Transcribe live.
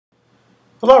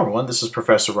Hello everyone, this is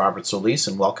Professor Robertsolis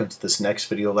and welcome to this next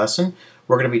video lesson.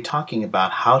 We're going to be talking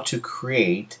about how to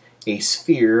create a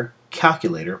sphere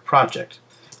calculator project.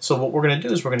 So what we're going to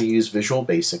do is we're going to use Visual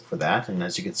Basic for that, and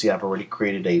as you can see I've already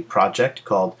created a project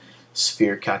called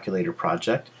Sphere Calculator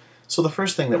Project. So the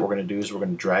first thing that we're going to do is we're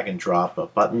going to drag and drop a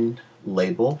button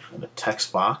label and a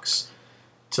text box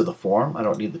to the form. I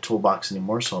don't need the toolbox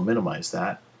anymore, so I'll minimize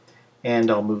that.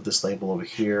 And I'll move this label over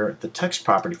here. The text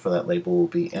property for that label will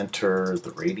be enter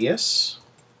the radius.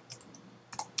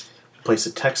 Place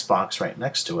a text box right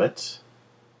next to it,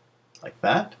 like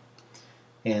that.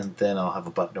 And then I'll have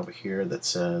a button over here that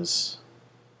says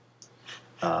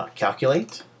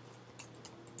calculate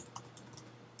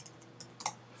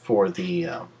for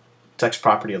the text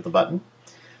property of the button.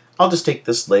 I'll just take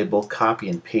this label, copy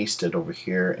and paste it over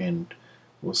here, and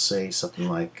we'll say something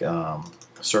like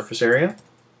surface area.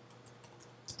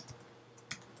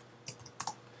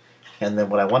 And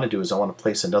then what I want to do is I want to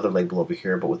place another label over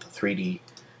here, but with a 3D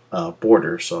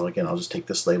border. So again, I'll just take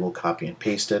this label, copy and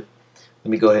paste it. Let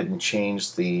me go ahead and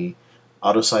change the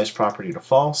auto size property to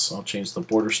false. I'll change the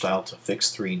border style to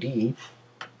fixed 3D.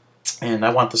 And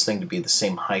I want this thing to be the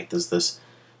same height as this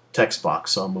text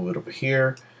box. So I'll move it over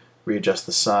here, readjust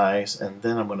the size, and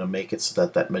then I'm going to make it so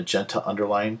that that magenta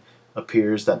underline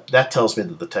appears. That tells me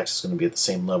that the text is going to be at the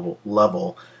same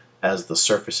level as the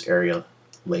surface area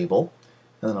label.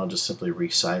 And then I'll just simply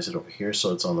resize it over here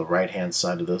so it's on the right hand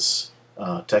side of this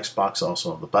text box,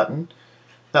 also on the button.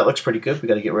 That looks pretty good. We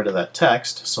got to get rid of that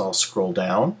text, so I'll scroll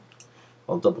down.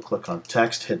 I'll double click on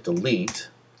text, hit delete,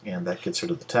 and that gets rid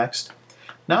of the text.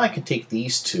 Now I can take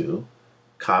these two,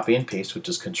 copy and paste, which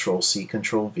is Control C,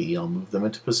 Control V. I'll move them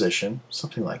into position,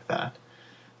 something like that.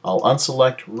 I'll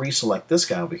unselect, reselect this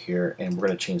guy over here, and we're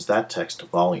going to change that text to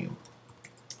volume.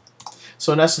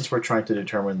 So in essence, we're trying to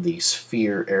determine the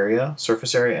sphere area,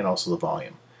 surface area, and also the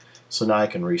volume. So now I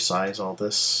can resize all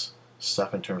this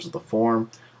stuff in terms of the form.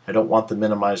 I don't want the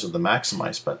minimize or the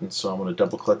maximize button, so I'm going to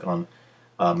double click on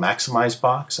maximize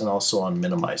box and also on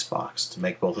minimize box to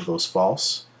make both of those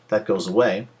false. That goes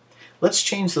away. Let's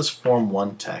change this form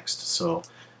 1 text. So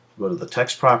go to the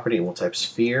text property and we'll type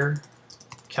sphere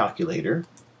calculator,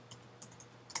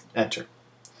 enter.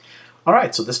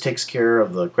 Alright, so this takes care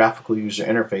of the graphical user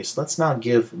interface. Let's now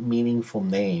give meaningful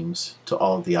names to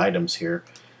all of the items here.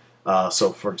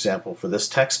 So for example, for this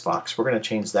text box, we're going to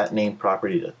change that name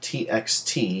property to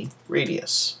txt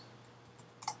radius.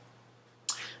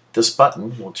 This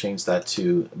button, we'll change that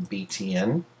to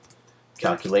btn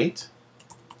calculate.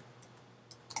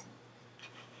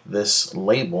 This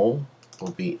label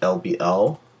will be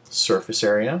lbl surface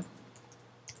area.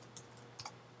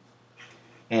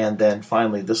 And then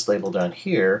finally this label down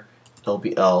here,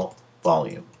 LBL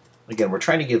volume. Again, we're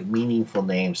trying to give meaningful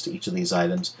names to each of these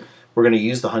items. We're going to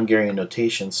use the Hungarian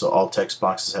notation, so all text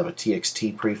boxes have a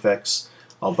TXT prefix,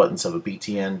 all buttons have a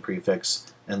BTN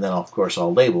prefix, and then of course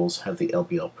all labels have the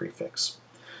LBL prefix.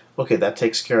 Okay, that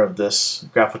takes care of this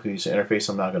graphical user interface.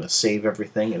 I'm now going to save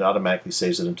everything. It automatically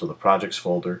saves it into the projects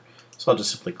folder, so I'll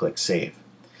just simply click save.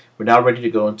 We're now ready to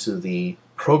go into the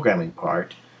programming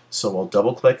part. So we'll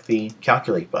double click the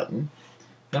calculate button.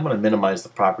 And I'm going to minimize the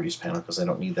properties panel because I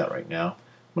don't need that right now.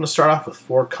 I'm going to start off with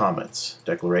 4 comments.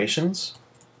 Declarations,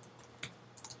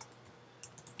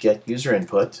 get user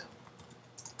input,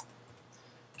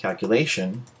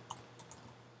 calculation,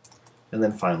 and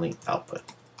then finally output.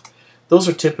 Those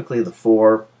are typically the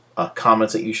 4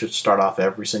 comments that you should start off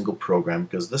every single program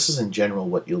because this is in general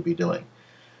what you'll be doing.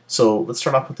 So let's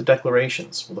start off with the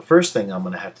declarations. Well, the first thing I'm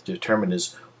going to have to determine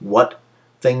is what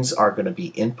things are going to be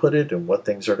inputted and what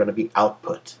things are going to be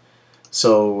output.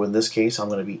 So in this case, I'm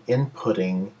going to be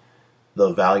inputting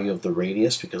the value of the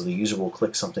radius because the user will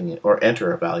click something or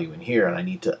enter a value in here, and I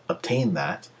need to obtain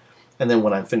that. And then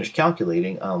when I'm finished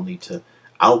calculating, I'll need to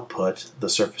output the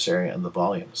surface area and the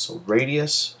volume. So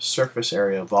radius, surface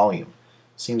area, volume.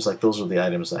 Seems like those are the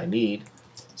items I need.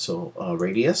 So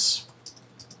radius.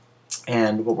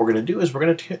 And what we're going to do is we're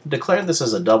going to declare this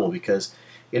as a double because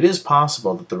it is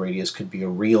possible that the radius could be a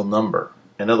real number.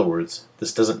 In other words,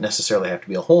 this doesn't necessarily have to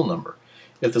be a whole number.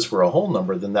 If this were a whole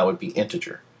number, then that would be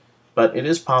integer. But it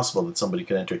is possible that somebody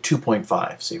could enter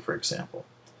 2.5, say for example.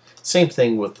 Same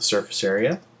thing with the surface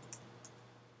area.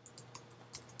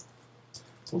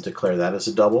 We'll declare that as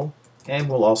a double, and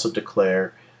we'll also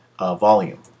declare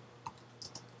volume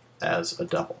as a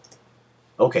double.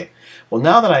 Okay, well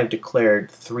now that I've declared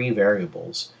 3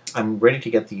 variables, I'm ready to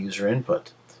get the user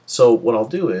input. So what I'll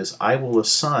do is I will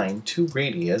assign to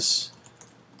radius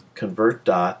convert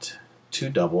dot to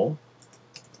double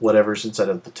whatever's inside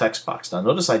of the text box. Now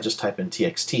notice I just type in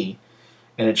txt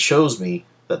and it shows me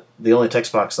that the only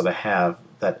text box that I have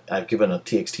that I've given a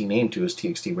txt name to is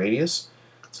txt radius.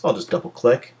 So I'll just double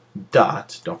click,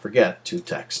 dot, don't forget, to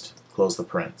text. Close the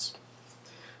parens.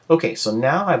 Okay, so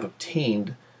now I've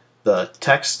obtained the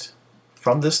text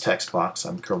from this text box.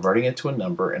 I'm converting it to a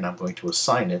number, and I'm going to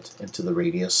assign it into the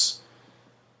radius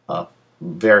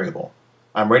variable.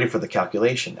 I'm ready for the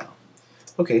calculation now.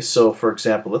 Okay, so for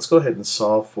example, let's go ahead and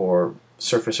solve for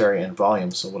surface area and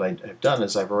volume. So what I've done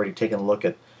is I've already taken a look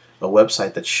at a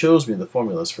website that shows me the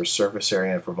formulas for surface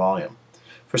area and for volume.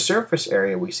 For surface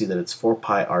area, we see that it's 4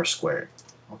 pi r squared.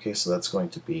 Okay, so that's going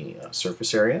to be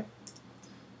surface area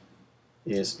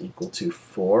is equal to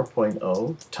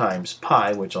 4.0 times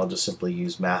pi, which I'll just simply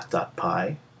use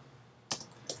math.pi,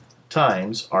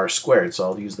 times r squared. So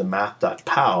I'll use the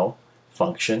math.pow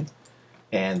function,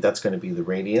 and that's going to be the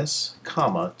radius,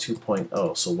 comma,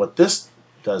 2.0. So what this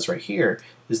does right here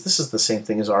is this is the same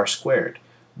thing as r squared.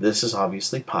 This is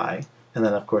obviously pi, and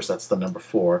then of course that's the number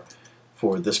 4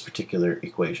 for this particular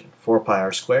equation. 4 pi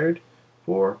r squared,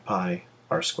 4 pi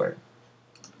r squared.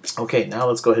 Okay, now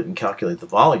let's go ahead and calculate the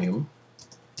volume.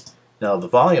 Now the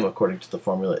volume, according to the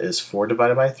formula, is 4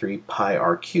 divided by 3 pi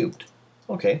r cubed.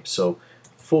 Okay, so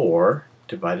 4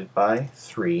 divided by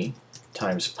 3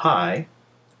 times pi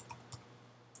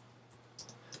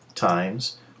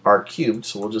times r cubed,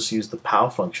 so we'll just use the pow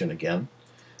function again,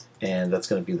 and that's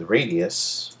going to be the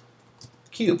radius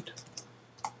cubed.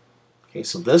 Okay,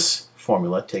 so this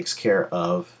formula takes care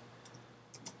of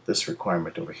this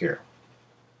requirement over here.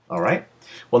 Alright,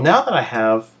 well, now that I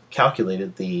have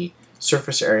calculated the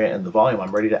surface area and the volume,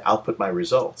 I'm ready to output my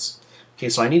results. Okay,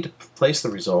 so I need to place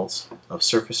the results of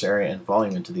surface area and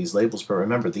volume into these labels, but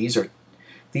remember, these are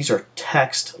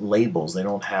text labels. They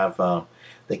don't have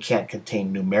they can't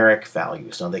contain numeric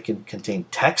values. Now, they can contain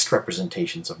text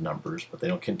representations of numbers, but they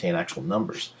don't contain actual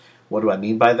numbers. What do I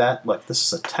mean by that? Look, this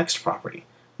is a text property.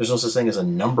 There's no such thing as a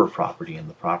number property in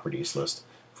the properties list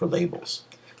for labels.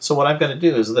 So what I've got to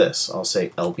do is this. I'll say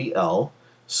LBL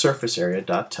surface area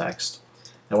dot text,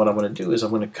 and what I'm going to do is I'm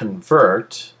going to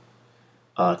convert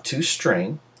to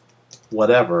string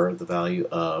whatever the value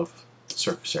of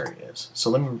surface area is. So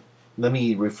let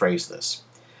me rephrase this.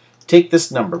 Take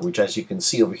this number, which as you can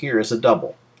see over here is a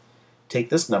double. Take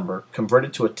this number, convert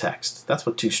it to a text. That's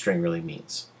what toString really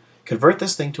means. Convert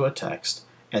this thing to a text,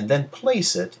 and then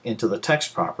place it into the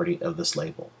text property of this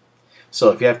label. So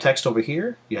if you have text over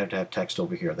here, you have to have text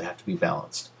over here. They have to be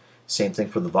balanced. Same thing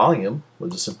for the volume.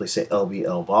 We'll just simply say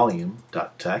LBL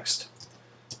volume.text.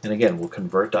 And again, we'll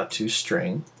convert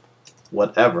 .toString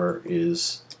whatever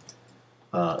is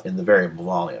in the variable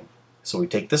volume. So we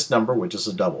take this number, which is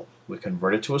a double. We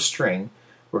convert it to a string.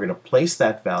 We're going to place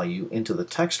that value into the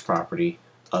text property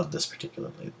of this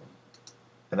particular label.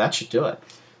 And that should do it.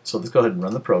 So let's go ahead and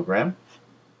run the program.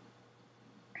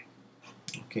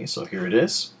 Okay, so here it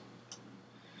is.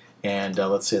 And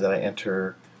let's say that I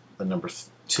enter the number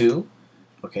 2.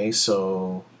 Okay,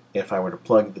 so if I were to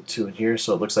plug the 2 in here,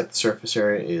 so it looks like the surface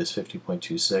area is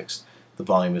 50.26. The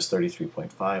volume is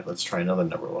 33.5. Let's try another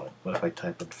number. What if I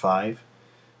type in 5?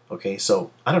 Okay,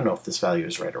 so I don't know if this value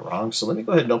is right or wrong, so let me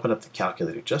go ahead and open up the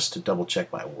calculator just to double check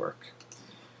my work.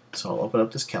 So I'll open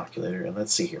up this calculator, and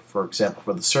let's see here. For example,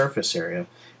 for the surface area,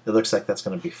 it looks like that's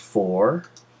going to be 4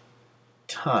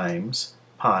 times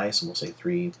pi, so we'll say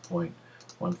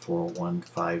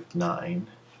 3.14159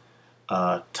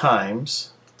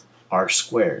 times r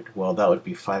squared. Well, that would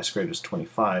be 5 squared is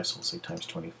 25, so we'll say times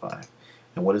 25.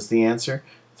 And what is the answer?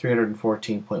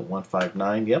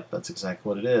 314.159. Yep, that's exactly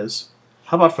what it is.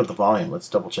 How about for the volume? Let's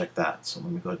double check that. So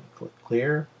let me go ahead and click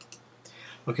clear.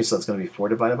 Okay, so that's going to be 4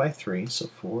 divided by 3. So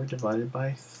 4 divided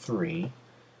by 3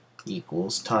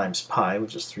 equals times pi,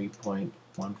 which is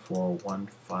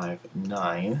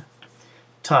 3.14159,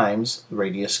 times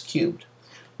radius cubed.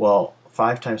 Well,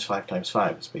 5 times 5 times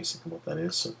 5 is basically what that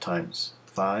is. So times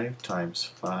 5 times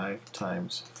 5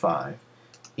 times 5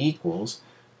 equals,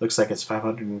 looks like it's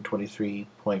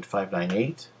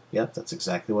 523.598. Yep, that's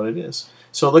exactly what it is.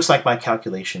 So it looks like my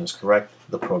calculation is correct.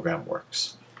 The program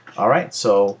works. All right,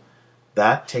 so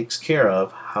that takes care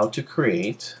of how to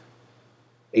create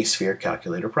a sphere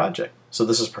calculator project. So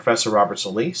this is Professor Robert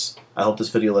Solis. I hope this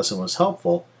video lesson was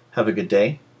helpful. Have a good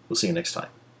day. We'll see you next time.